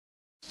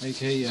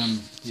Okay,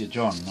 yeah,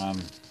 John.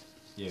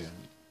 Yeah,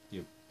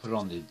 you put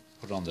on the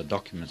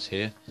documents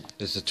here.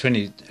 It's the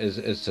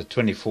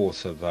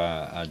 24th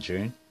of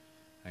June.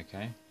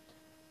 Okay,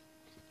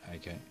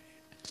 okay,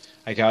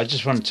 okay. I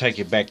just want to take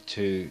you back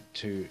to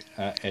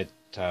at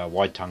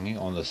Waitangi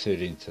on the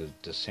 13th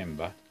of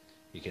December.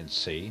 You can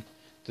see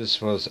this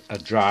was a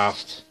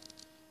draft,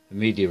 a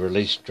media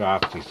release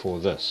draft before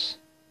this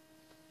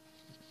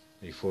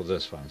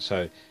one.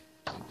 So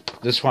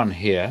this one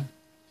here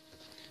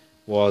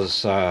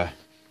was a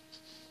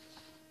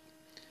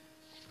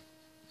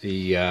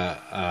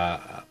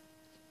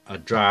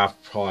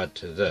draft prior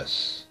to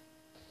this.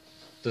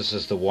 This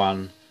is the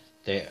one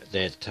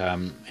that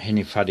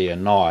Henny Whare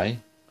and I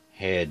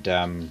had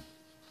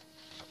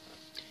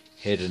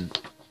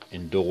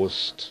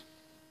endorsed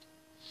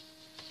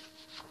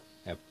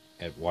at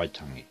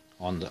Waitangi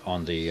on the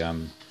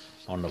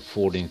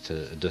 14th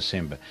of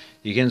December.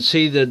 You can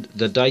see the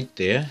date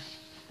there,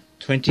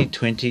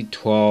 2020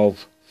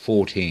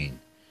 12/14.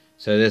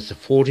 So that's the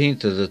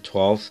 14th of the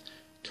 12th,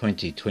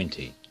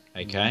 2020.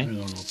 Okay. Hang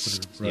on, I'll put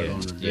it right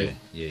on the day.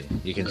 Yeah.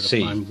 You can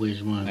see.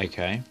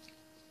 Okay.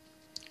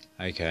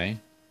 Okay.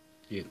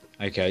 Yep.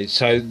 Okay.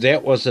 So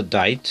that was a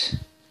date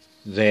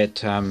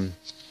that I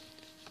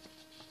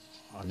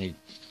need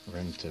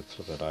room to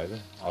flip it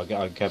over. I'll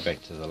go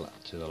back to the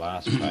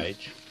last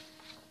page.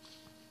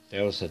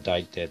 That was a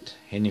date that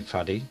Henny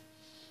Whare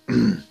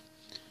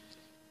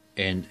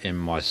and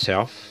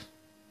myself,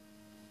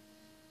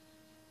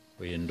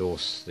 we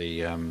endorsed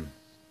the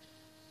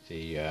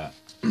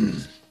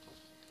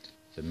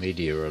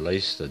media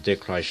release, the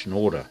declaration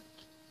order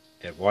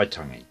at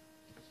Waitangi.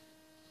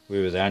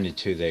 We were the only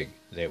two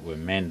that were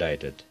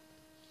mandated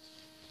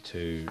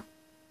to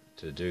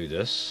do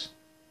this.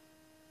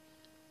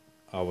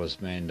 I was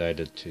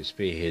mandated to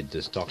spearhead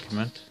this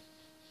document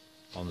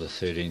on the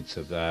 13th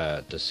of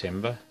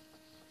December,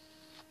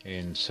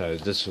 and so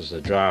this was a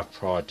draft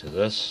prior to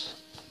this,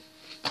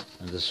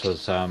 and this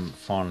was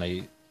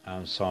finally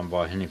signed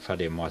by Henny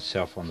Whare and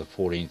myself on the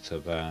 14th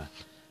of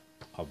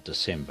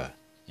December.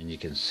 And you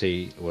can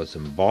see it was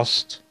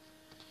embossed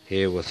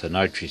here with a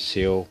notary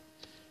seal,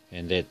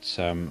 and that's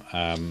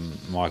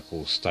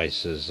Michael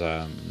Stace's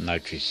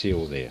notary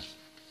seal there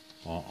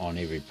on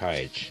every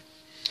page.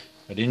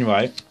 But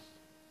anyway,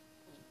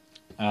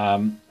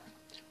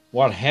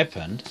 what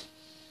happened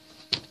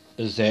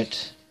is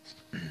that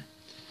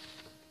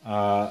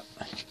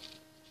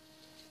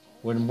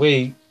when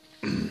we,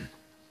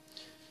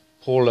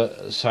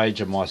 Paula Sage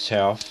and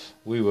myself,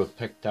 we were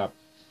picked up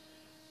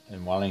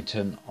in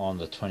Wellington on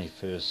the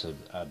 21st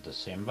of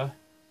December,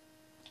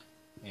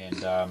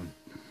 and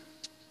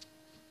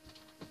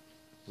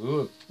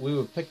we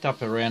were picked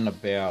up around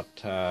about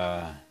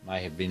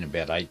may have been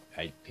about 8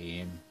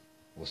 p.m.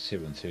 or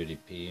 7:30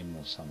 p.m.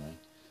 or something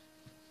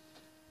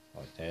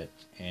like that,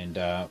 and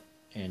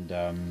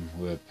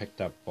we were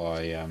picked up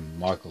by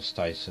Michael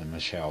Stace and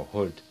Michelle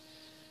Hood,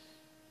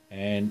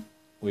 and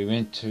we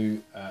went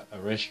to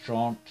a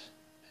restaurant,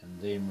 and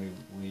then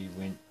we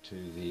went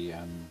to the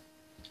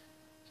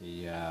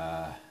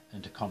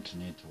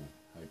Intercontinental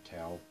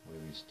Hotel where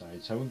we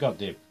stayed. So we got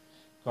to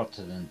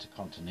the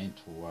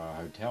Intercontinental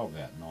Hotel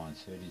about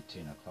 9:30,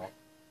 10 o'clock.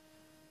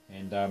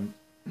 And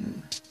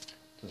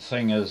the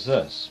thing is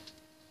this: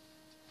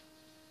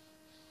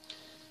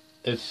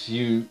 if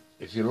you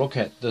look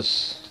at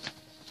this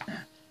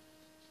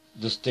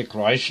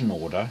declaration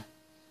order,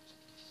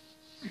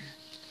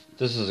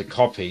 this is a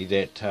copy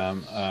that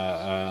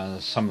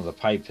some of the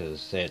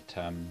papers that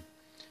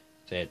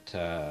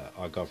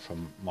I got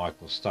from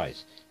Michael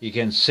Stace. You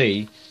can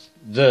see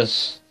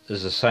this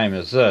is the same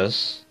as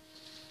this,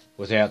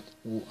 without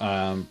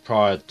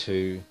prior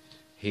to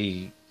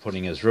he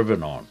putting his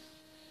ribbon on,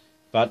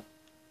 but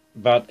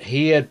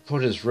he had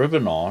put his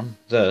ribbon on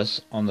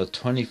this on the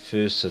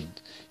 21st of,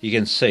 you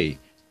can see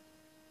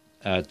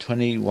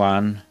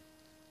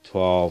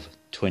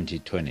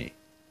 21/12/2020.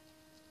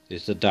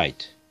 There's the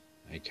date.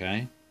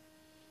 Okay,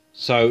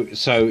 so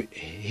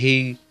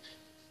he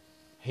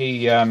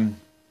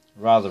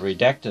rather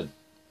redacted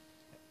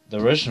the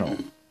original.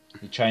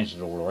 He changed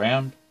it all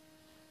around,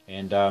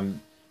 and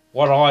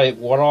what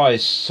I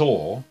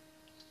saw,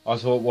 I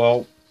thought,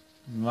 well,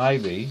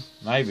 maybe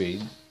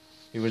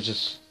he was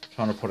just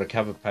trying to put a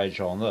cover page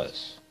on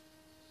this,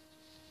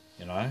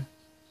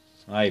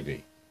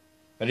 maybe.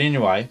 But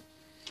anyway,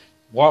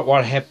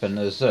 what happened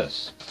is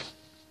this.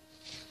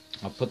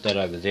 I'll put that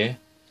over there.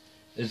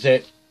 Is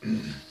that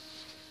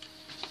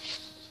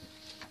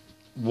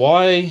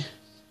why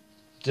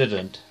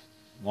didn't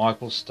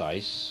Michael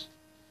Stace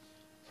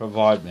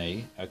provide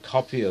me a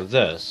copy of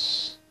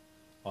this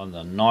on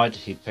the night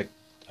he picked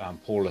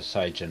Paula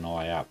Sage and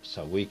I up,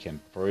 so we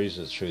can peruse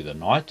it through the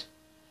night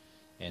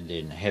and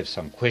then have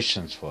some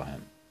questions for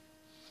him?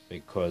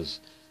 Because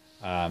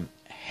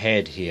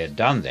had he had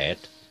done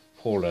that,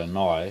 Paula and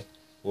I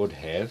would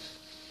have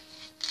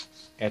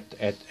at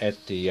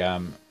the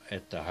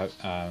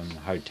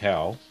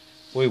hotel,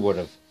 we would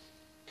have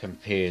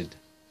compared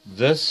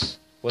this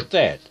with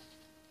that.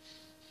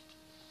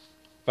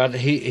 But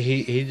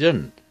he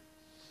didn't.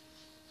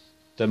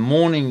 the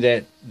morning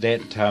that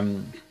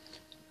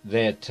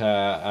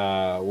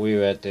we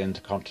were at the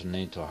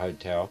Intercontinental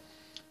Hotel,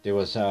 there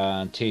was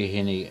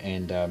Tihini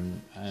and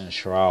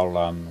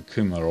Sharal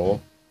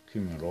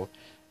Kumaro.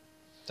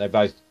 They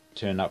both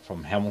turned up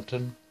from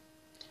Hamilton,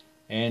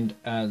 and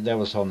that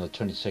was on the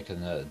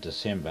 22nd of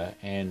December,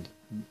 and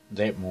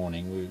that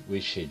morning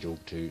we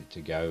scheduled to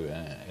go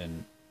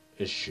and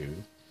issue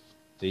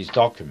this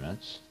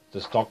document,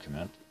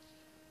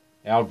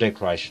 our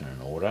declaration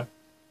in order,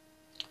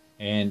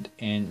 and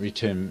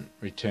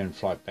return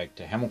flight back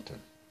to Hamilton.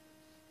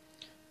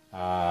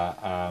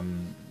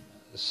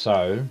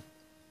 So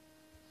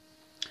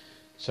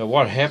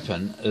what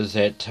happened is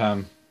that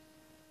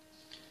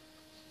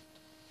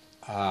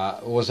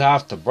it was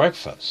after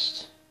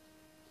breakfast.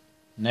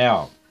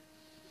 Now,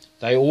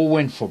 they all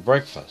went for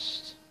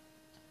breakfast,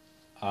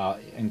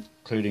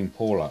 including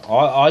Paula.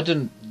 I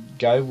didn't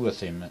go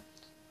with them.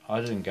 I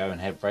didn't go and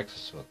have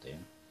breakfast with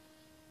them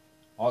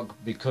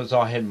because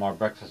I had my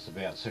breakfast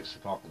about 6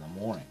 o'clock in the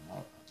morning,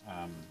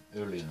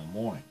 early in the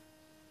morning.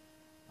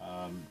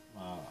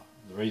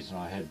 The reason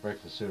I had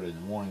breakfast early in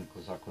the morning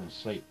because I couldn't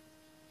sleep.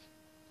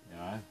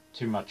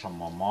 Too much on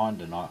my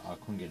mind, and I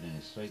couldn't get any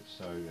sleep,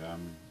 so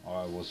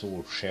I was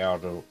all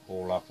showered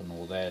all up and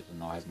all that,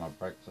 and I had my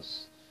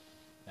breakfast,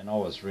 and I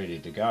was ready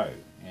to go.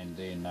 And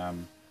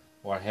then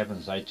what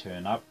happens, they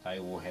turn up, they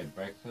all had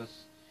breakfast,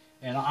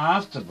 and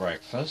after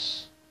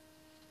breakfast,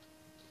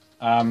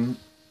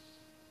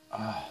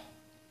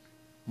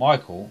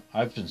 Michael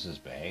opens his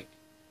bag,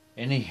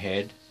 and he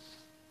had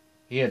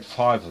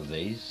 5 of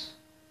these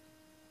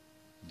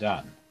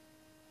done.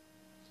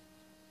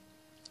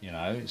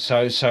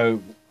 So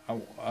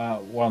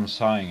what I'm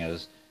saying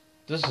is,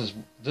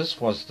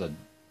 this was the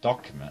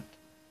document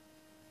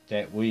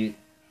that we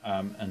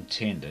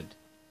intended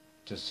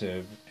to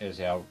serve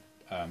as our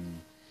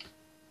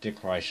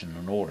declaration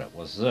in order.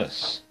 Was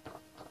this?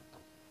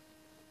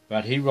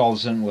 But he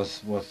rolls in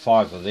with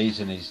 5 of these,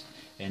 and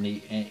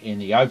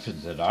he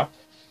opens it up,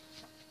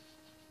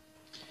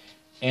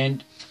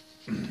 and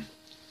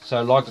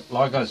so like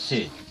I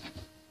said,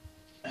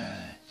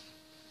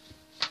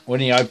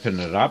 when he opened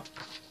it up,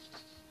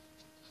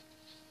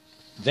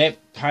 that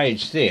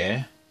page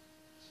there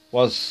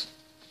was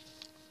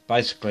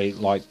basically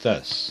like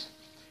this,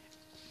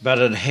 but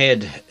it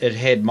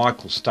had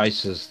Michael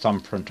Stace's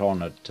thumbprint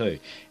on it too,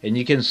 and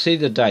you can see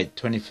the date,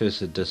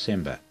 21st of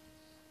December.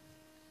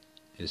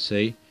 You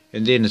see,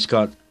 and then it's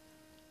got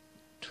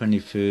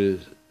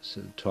 21st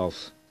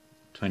 12th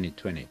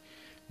 2020.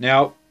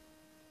 Now,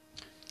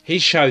 he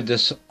showed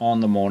this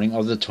on the morning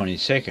of the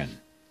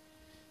 22nd.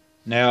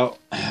 Now,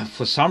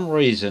 for some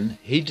reason,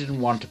 he didn't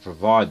want to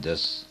provide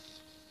this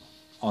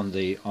on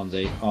the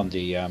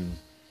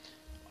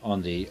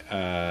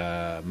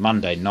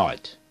Monday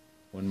night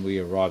when we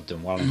arrived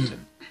in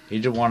Wellington. He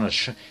didn't want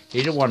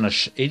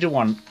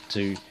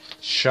to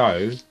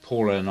show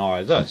Paula and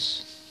I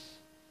this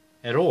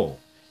at all.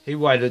 He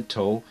waited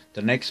till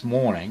the next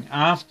morning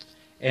after,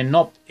 and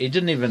not. He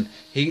didn't even.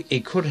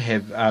 He could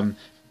have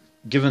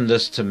given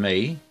this to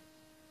me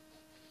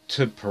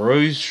to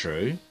peruse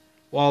through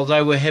while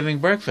they were having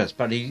breakfast,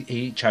 but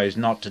he chose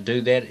not to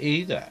do that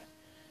either.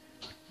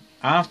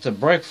 After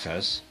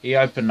breakfast, he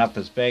opened up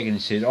his bag and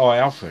he said, "Oh,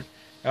 Alfred,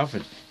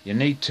 you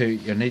need to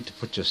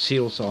put your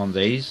seals on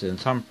these and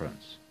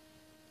thumbprints."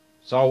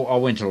 So I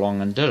went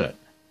along and did it,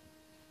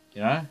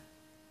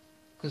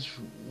 because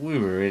we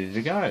were ready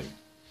to go.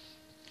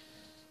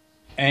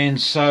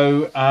 And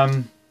so,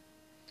 and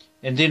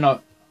then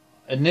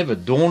it never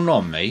dawned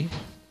on me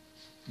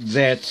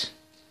that,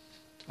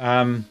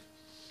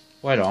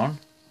 wait on,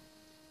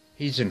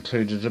 he's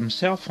included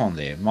himself on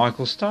there,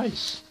 Michael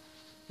Stace.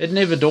 It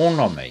never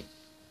dawned on me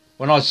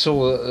when I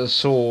saw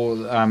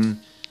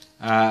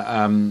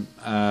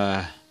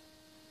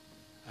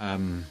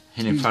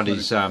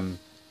Henefadi's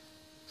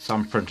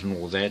thumbprint and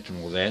all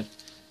that.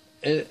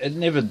 It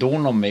never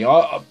dawned on me.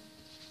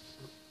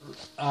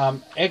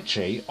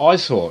 Actually, I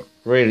thought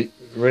really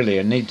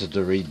I needed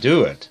to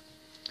redo it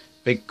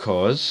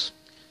because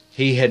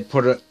he had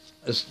put it.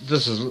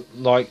 This is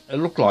like, it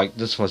looked like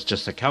this was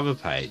just a cover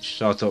page.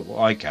 So I thought,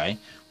 well, okay,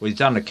 we've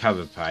done a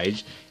cover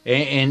page,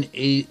 and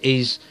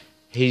he's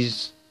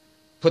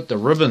put the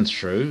ribbon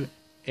through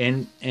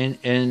and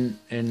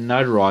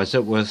notarized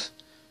it with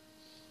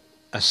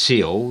a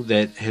seal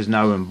that has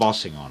no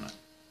embossing on it.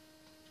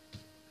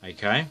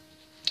 Okay,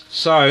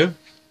 so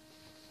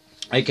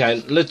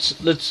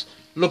let's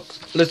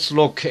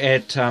look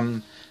at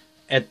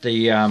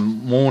the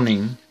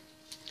morning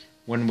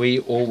when we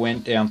all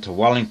went down to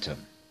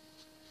Wellington.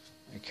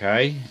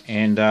 Okay,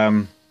 and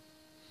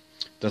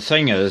the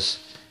thing is,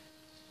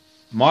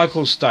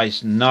 Michael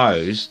Stace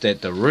knows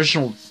that the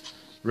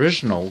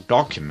original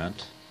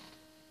document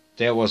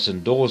that was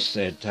endorsed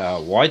at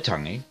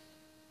Waitangi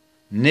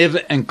never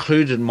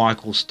included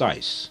Michael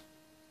Stace,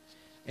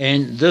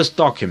 and this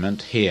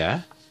document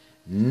here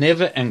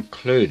never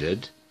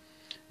included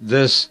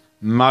this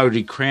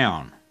Maori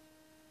crown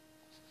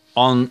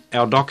on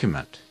our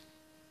document.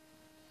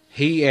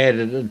 He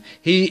added in,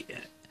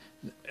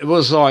 it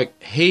was like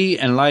he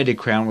and Lady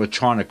Crown were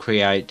trying to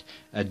create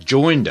a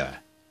joinder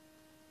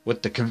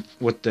with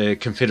the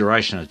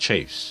Confederation of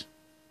Chiefs,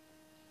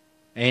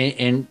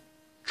 and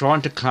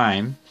trying to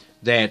claim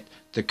that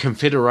the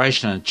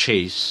Confederation of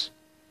Chiefs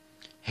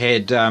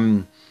had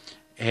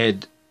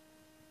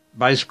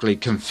basically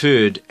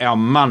conferred our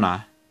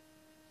mana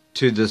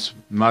to this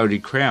Maori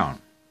Crown,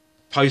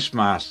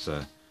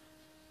 postmaster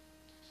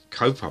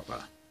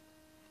kaupapa,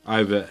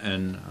 over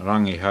in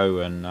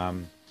Rangiho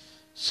in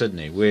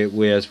Sydney,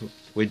 whereas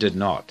we did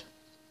not.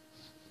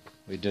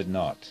 We did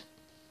not.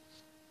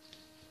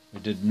 We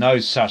did no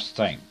such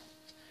thing.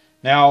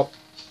 Now,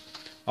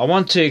 I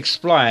want to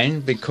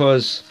explain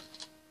because,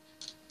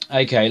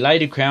 okay,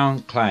 Lady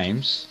Crown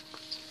claims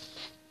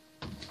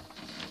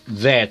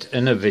that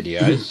in her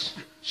videos,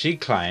 she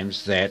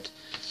claims that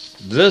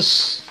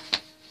this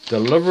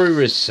delivery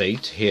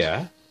receipt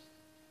here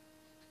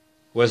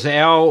with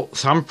our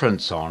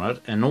thumbprints on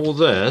it and all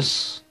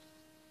this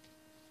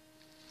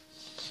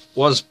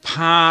was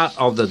part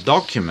of the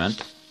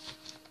document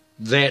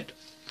that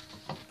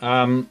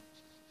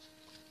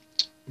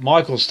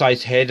Michael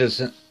States had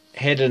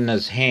in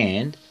his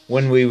hand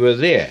when we were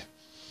there,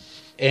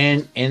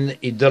 and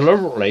he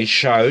deliberately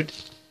showed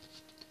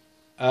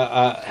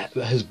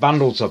his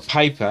bundles of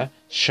paper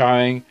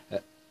showing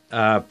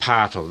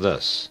part of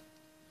this,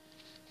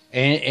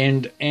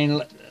 and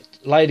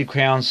Lady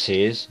Crown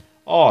says,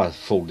 "Oh,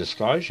 full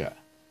disclosure,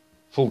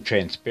 full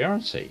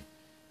transparency."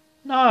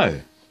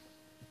 No,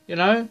 you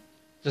know,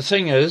 the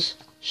thing is,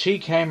 she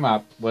came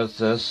up with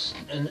this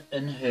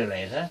in her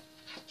letter.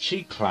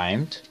 She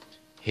claimed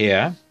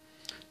here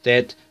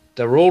that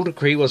the royal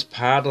decree was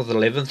part of the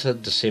 11th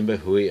of December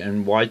hui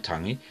in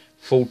Waitangi,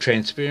 full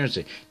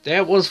transparency.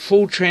 That was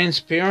full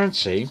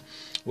transparency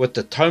with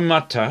the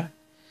taumata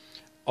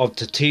of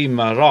Te Tii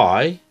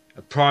Marae,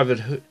 a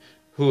private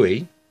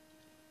hui,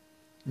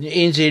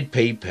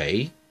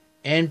 NZPP,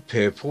 and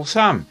Purple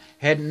Thumb.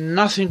 Had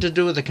nothing to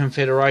do with the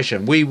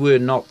Confederation. We were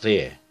not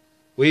there.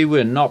 We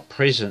were not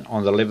present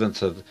on the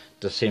 11th of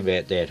December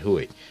at that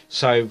hui.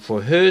 So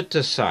for her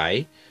to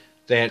say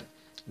that,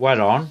 wait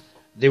on,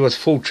 there was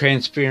full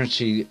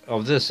transparency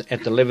of this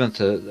at the 11th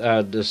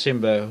of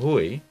December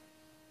hui,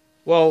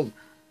 well,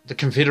 the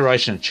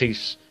Confederation of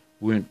Chiefs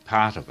weren't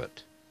part of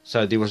it.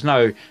 So there was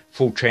no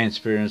full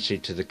transparency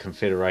to the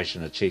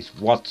Confederation of Chiefs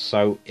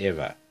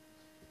whatsoever.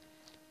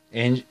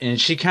 And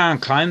she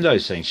can't claim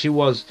those things.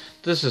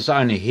 This is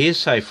only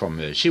hearsay from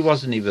her. She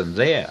wasn't even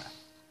there.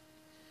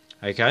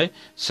 Okay?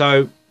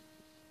 So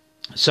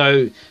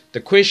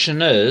the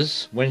question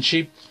is, when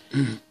she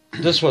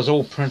this was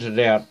all printed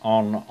out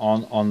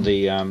on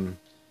the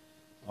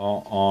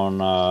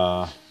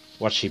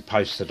what she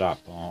posted up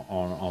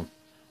on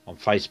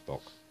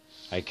Facebook,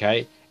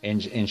 okay,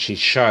 and she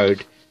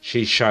showed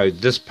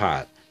this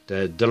part,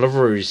 the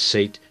delivery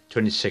receipt,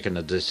 22nd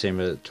of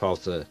December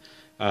 22nd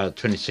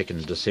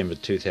of December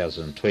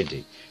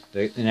 2020.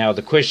 Now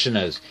the question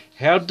is,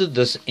 how did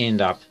this end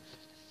up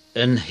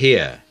in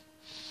here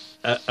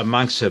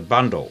amongst her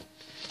bundle?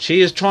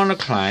 She is trying to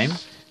claim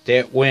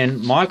that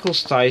when Michael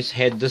Stace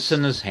had this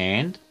in his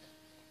hand,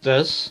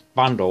 this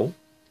bundle,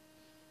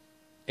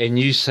 and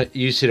you said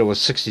it was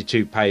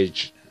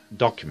 62-page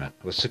document,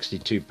 it was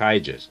 62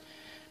 pages,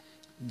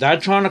 they're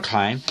trying to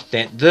claim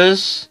that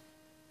this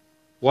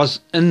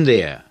was in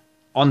there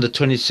on the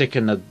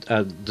 22nd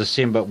of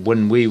December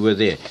when we were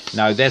there.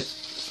 No, that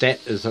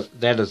is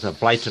a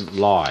blatant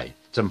lie.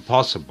 It's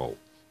impossible.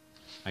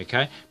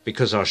 Okay,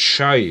 because I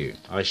show you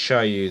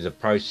the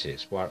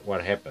process,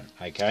 what happened.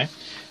 Okay,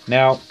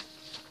 now,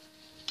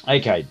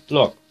 okay,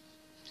 look,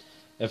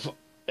 if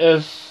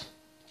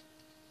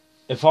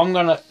I'm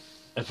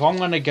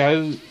gonna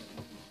go,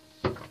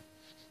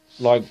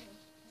 like,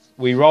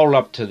 we roll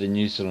up to the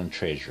New Zealand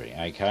Treasury.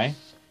 Okay,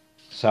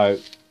 so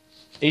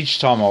each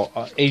time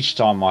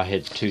I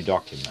had two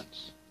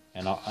documents,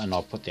 and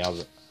I put the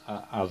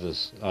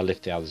others. I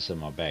left the others in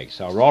my bag.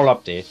 So I roll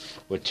up there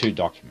with two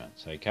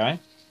documents. Okay.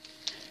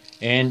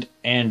 And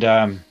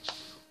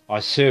I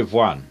serve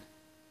one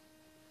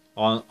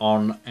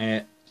on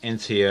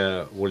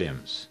Anthea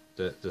Williams,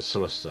 the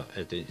solicitor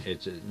at the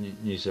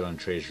New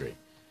Zealand Treasury,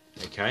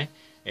 okay.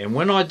 And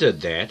when I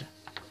did that,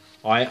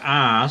 I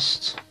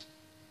asked,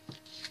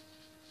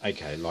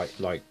 okay, like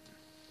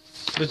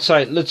let's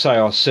say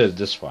I served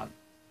this one,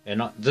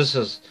 and I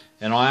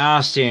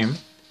asked him,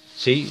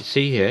 see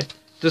here,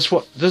 this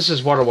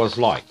is what it was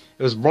like.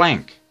 It was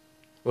blank.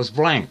 It was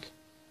blank,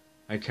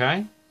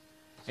 okay.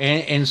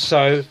 And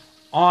so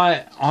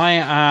I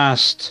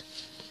asked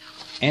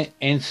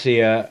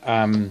Anthea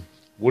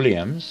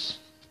Williams,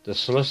 the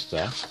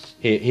solicitor.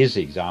 Here's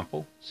the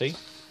example. See,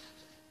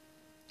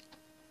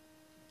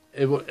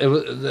 it was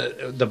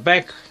the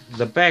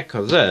back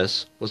of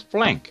this was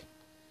blank.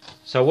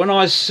 So when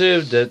I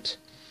served this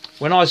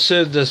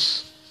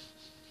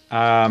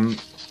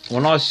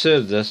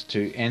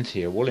to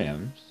Anthea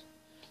Williams,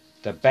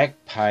 the back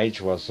page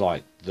was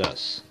like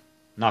this,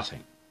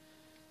 nothing.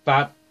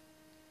 But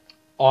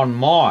on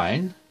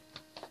mine,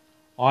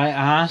 I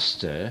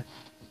asked her,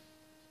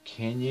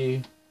 can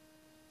you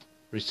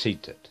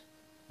receipt it.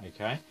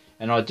 Okay,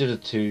 and I did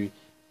it to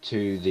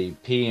the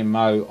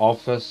PMO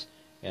office,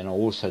 and I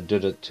also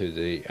did it to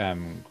the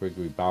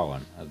Gregory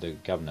Bowen, the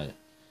Governor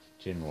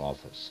General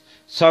office.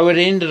 So it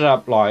ended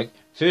up like,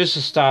 first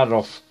it started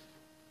off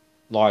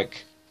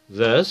like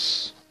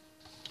this,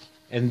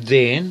 and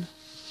then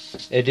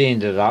it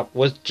ended up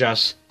with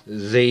just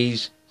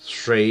these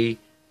 3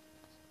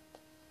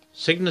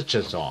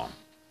 signatures on.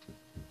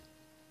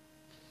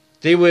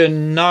 There were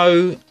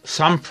no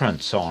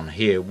thumbprints on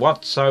here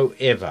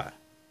whatsoever.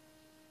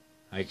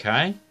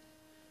 Okay?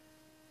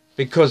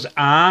 Because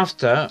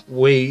after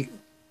this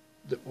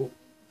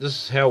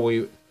is how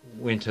we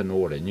went in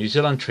order. New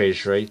Zealand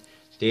Treasury,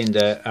 then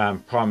the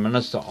Prime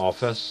Minister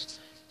office,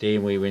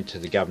 then we went to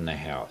the Governor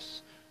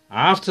House.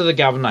 After the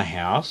Governor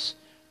House,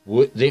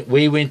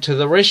 we went to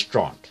the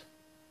restaurant.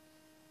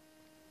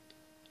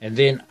 And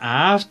then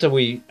after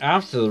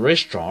the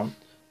restaurant,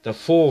 the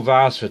 4 of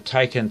us were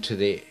taken to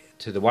the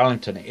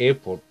Wellington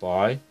Airport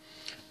by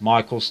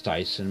Michael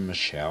Stace and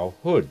Michelle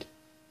Hood.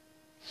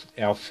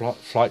 Our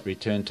flight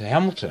returned to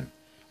Hamilton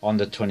on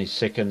the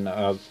 22nd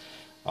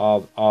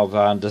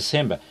of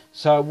December.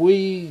 So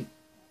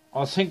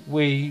I think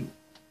we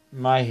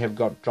may have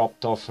got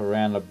dropped off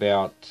around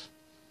about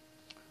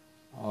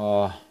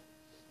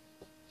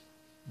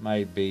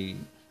maybe,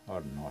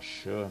 I'm not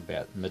sure,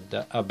 about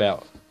midday,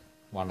 about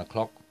 1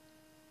 o'clock,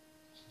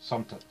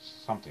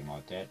 something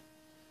like that.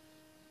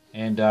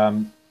 And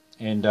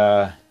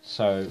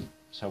so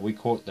we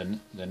caught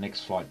the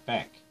next flight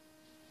back.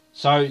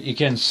 So you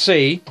can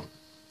see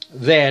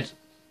that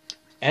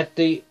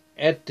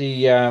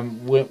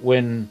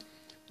when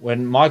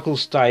Michael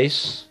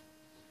Stace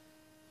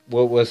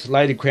with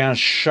Lady Crown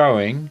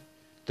showing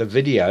the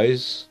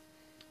videos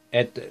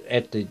at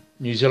the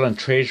New Zealand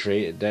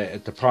Treasury, at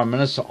the Prime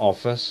Minister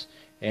office,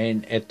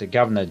 and at the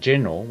Governor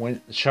General,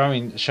 when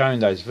showing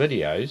those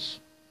videos,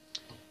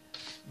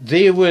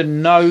 there were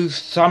no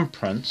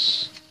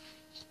thumbprints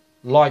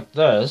like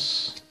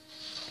this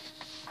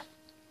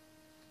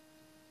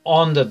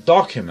on the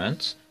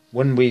documents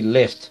when we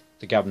left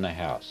the Governor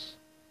House.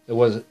 It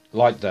was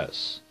like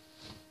this.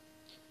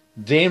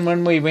 Then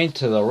when we went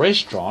to the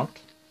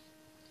restaurant,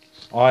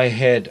 I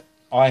had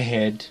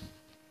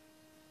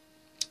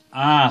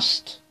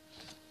asked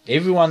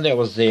everyone that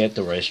was there at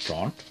the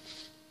restaurant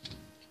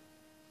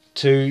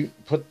to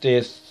put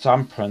their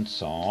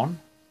thumbprints on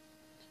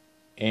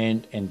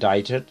and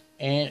date it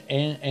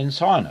and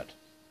sign it,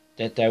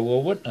 that they were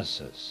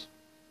witnesses.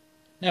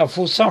 Now,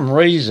 for some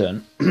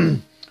reason,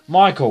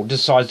 Michael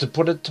decides to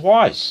put it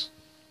twice.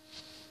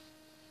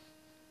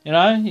 You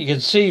know, you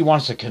can see he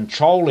wants to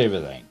control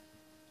everything.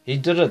 He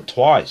did it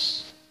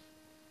twice.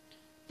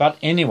 But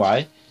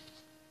anyway,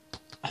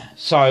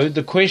 so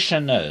the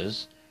question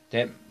is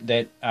that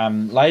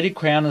Lady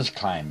Crown is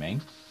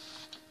claiming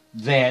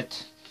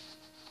that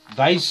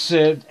they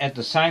served at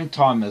the same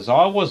time as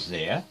I was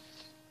there,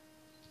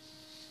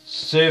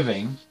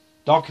 serving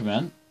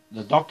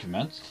the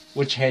documents,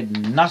 which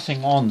had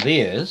nothing on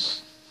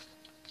theirs,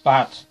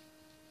 but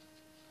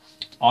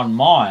on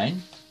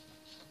mine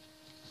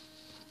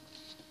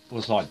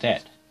was like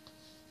that.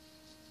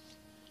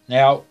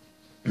 Now,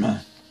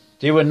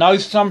 there were no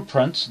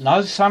thumbprints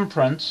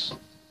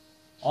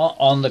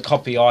on the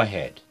copy I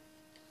had.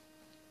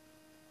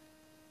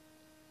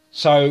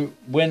 So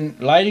when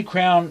Lady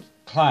Crown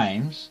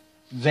claims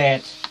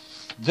that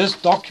this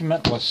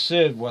document was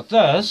served with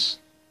this,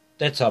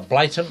 that's a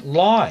blatant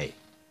lie.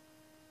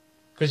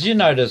 Because you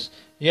notice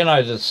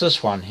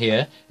this one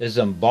here is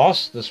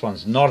embossed, this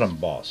one's not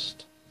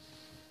embossed.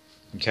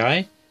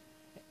 Okay?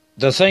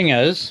 The thing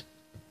is,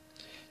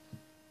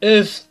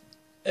 if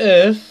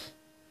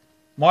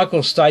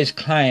Michael Stace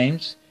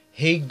claims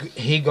he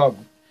got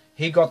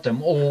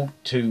them all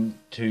to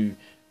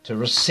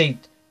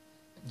receipt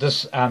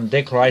this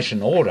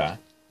declaration order,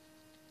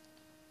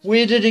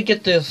 where did he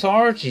get the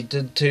authority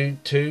to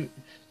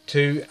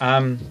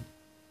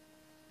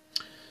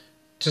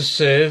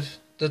serve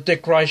the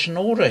declaration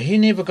order? He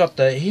never got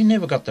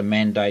the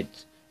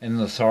mandate and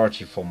the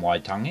authority from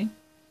Waitangi.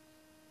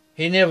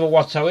 He never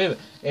whatsoever.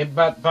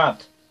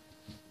 But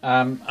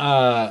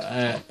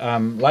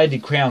Lady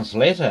Crown's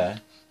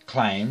letter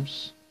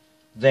claims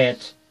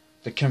that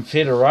the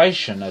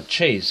Confederation of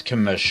Chiefs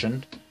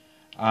commissioned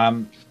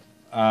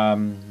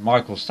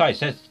Michael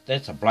Stace.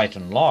 That's a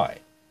blatant lie,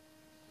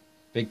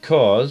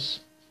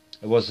 because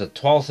it was the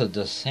 12th of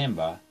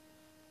December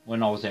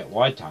when I was at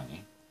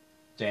Waitangi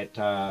that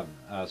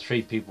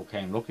 3 people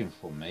came looking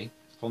for me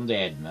from the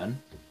admin,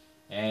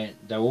 and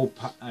they were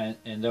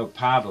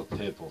part of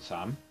Purple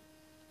Thumb,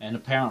 and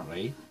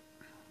apparently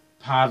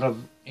part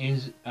of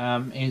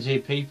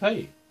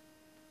NZPP,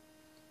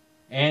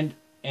 and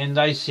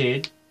they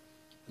said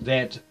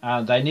that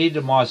they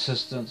needed my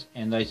assistance,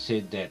 and they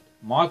said that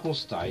Michael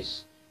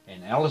Stace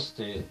and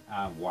Alistair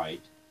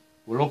Wade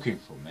were looking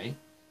for me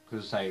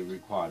because they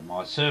required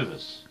my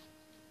service.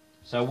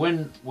 So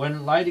when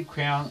Lady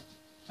Crown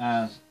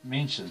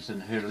mentions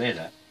in her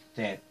letter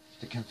that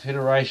the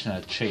Confederation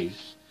of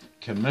Chiefs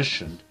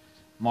commissioned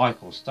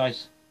Michael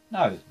Stace,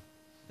 no,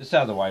 it's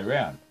the other way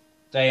around.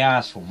 they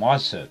asked for my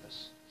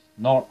service,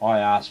 not I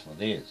asked for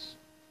theirs.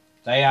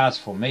 They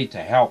asked for me to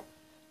help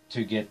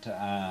to get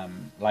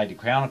Lady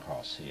Crown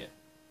across here.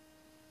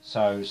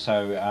 So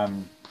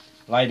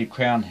Lady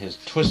Crown has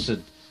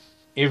twisted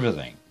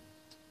everything.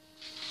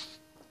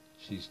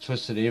 She's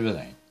twisted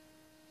everything,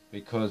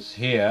 because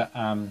here,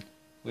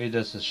 where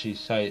does she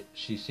say?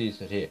 She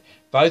says it here.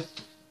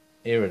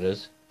 Here it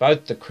is.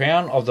 Both the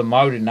Crown of the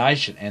Maori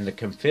Nation and the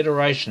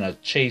Confederation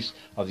of Chiefs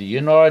of the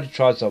United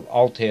Tribes of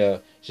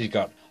Aotearoa. She's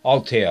got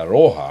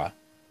Aotearoa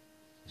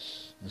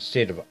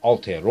instead of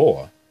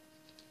Aotearoa.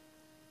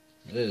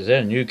 Is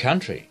that a new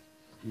country?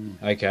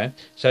 Okay,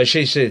 so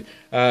she said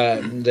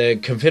the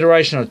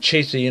Confederation of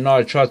Chiefs of the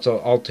United Tribes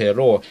of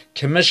Aotearoa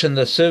commissioned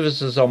the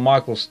services of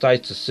Michael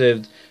States to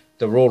serve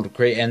the royal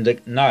decree, and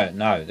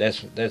no,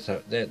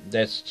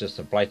 that's just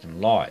a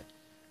blatant lie.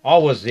 I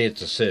was there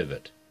to serve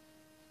it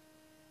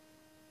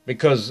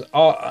because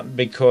I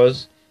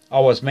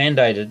was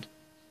mandated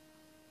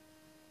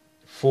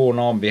for and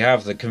on behalf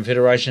of the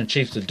Confederation of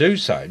Chiefs to do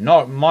so.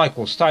 Not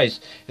Michael States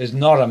is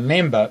not a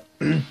member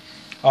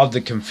of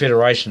the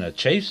Confederation of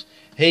Chiefs.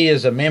 He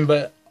is a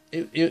member.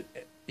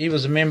 He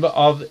was a member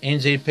of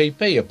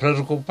NZPP, a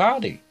political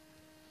party.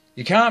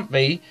 You can't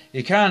be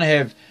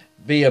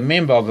a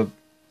member of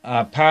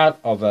a part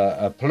of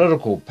a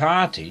political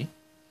party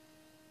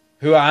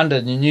who are under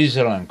the New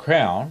Zealand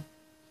Crown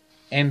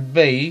and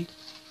be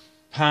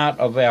part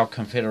of our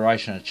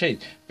Confederation of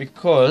Chiefs,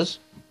 because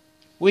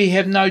we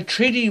have no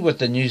treaty with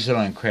the New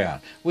Zealand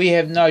Crown. We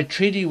have no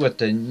treaty with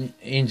the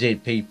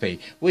NZPP.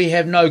 We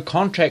have no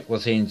contract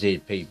with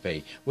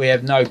NZPP. We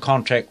have no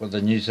contract with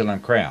the New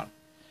Zealand Crown.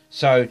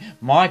 So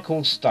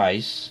Michael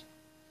Stace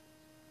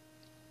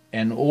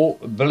and all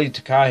Billy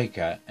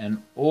Takahika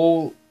and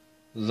all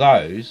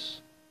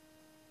those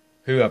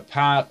who are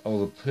part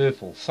of the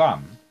Purple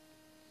Thumb,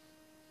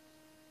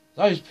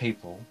 those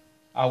people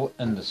are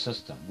in the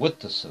system,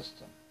 with the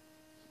system.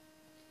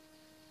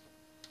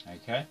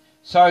 Okay?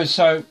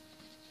 So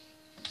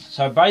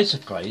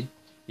basically,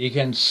 you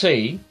can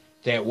see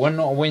that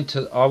when I went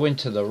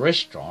to the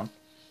restaurant,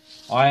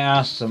 I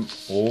asked them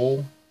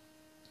all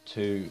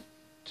to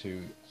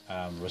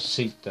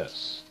receipt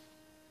this.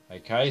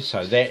 Okay,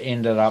 so that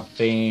ended up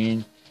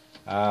being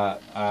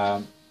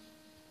step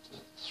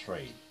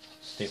 3.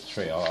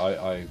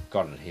 I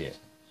got it here.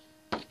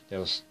 That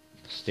was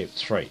step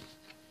 3.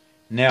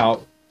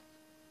 Now,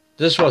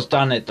 this was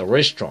done at the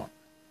restaurant.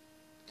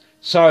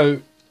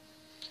 So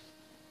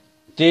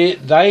they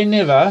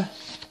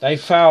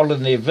failed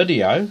in their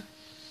video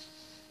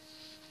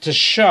to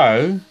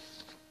show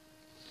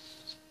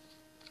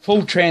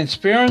full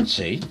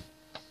transparency.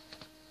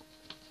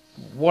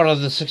 What are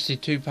the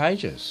 62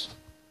 pages?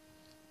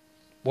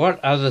 What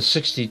are the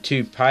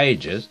 62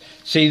 pages?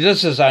 See,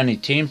 this is only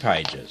 10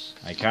 pages,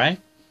 okay?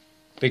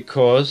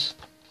 Because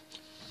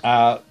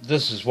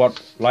this is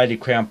what Lady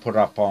Crown put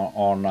up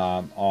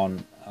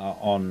on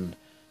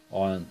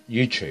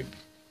YouTube.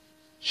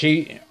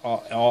 She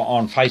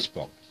on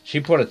Facebook.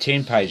 She put a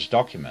 10-page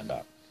document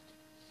up,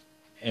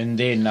 and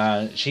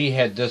then she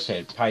had this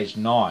at page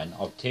 9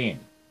 of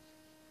 10,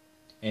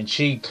 and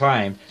she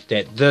claimed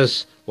that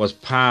this was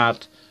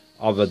part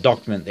of a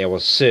document that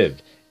was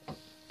served.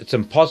 It's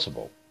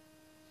impossible,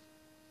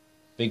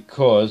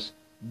 because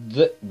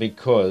this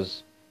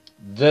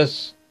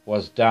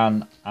was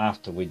done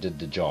after we did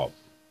the job.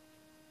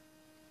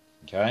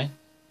 Okay,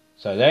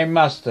 so they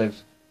must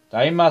have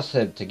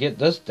to get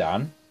this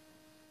done.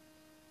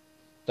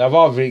 They've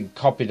already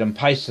copied and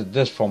pasted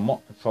this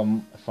from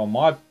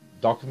my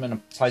document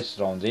and placed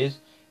it on theirs,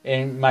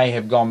 and may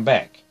have gone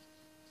back,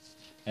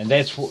 and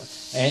that's what,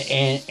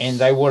 and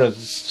they would have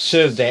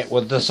served that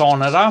with this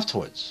on it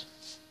afterwards.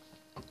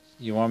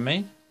 You know what I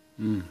mean?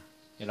 You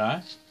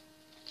know,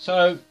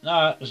 so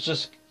no, it was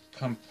just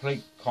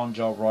complete con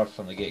job right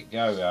from the get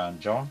go,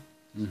 John.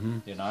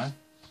 You know,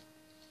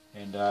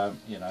 and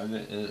you know,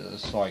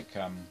 it's like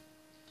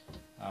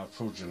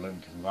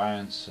fraudulent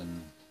conveyance,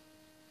 and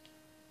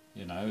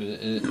you know,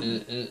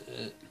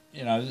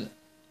 you know,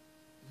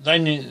 they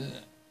knew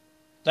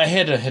they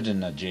had a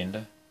hidden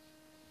agenda,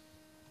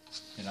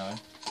 you know,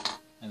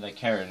 and they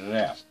carried it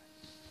out.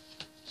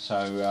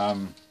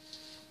 So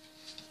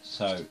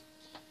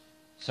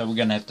so we're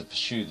going to have to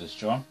pursue this,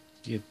 John.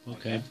 Yep.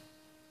 Okay.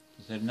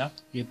 Is that enough?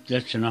 Yep,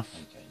 that's enough.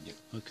 Okay. Yep.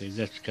 Okay,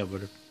 that's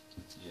covered it.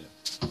 Yeah.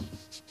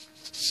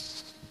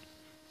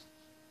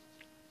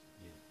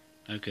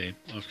 Okay,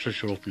 I'll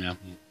switch it off now.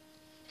 Yeah.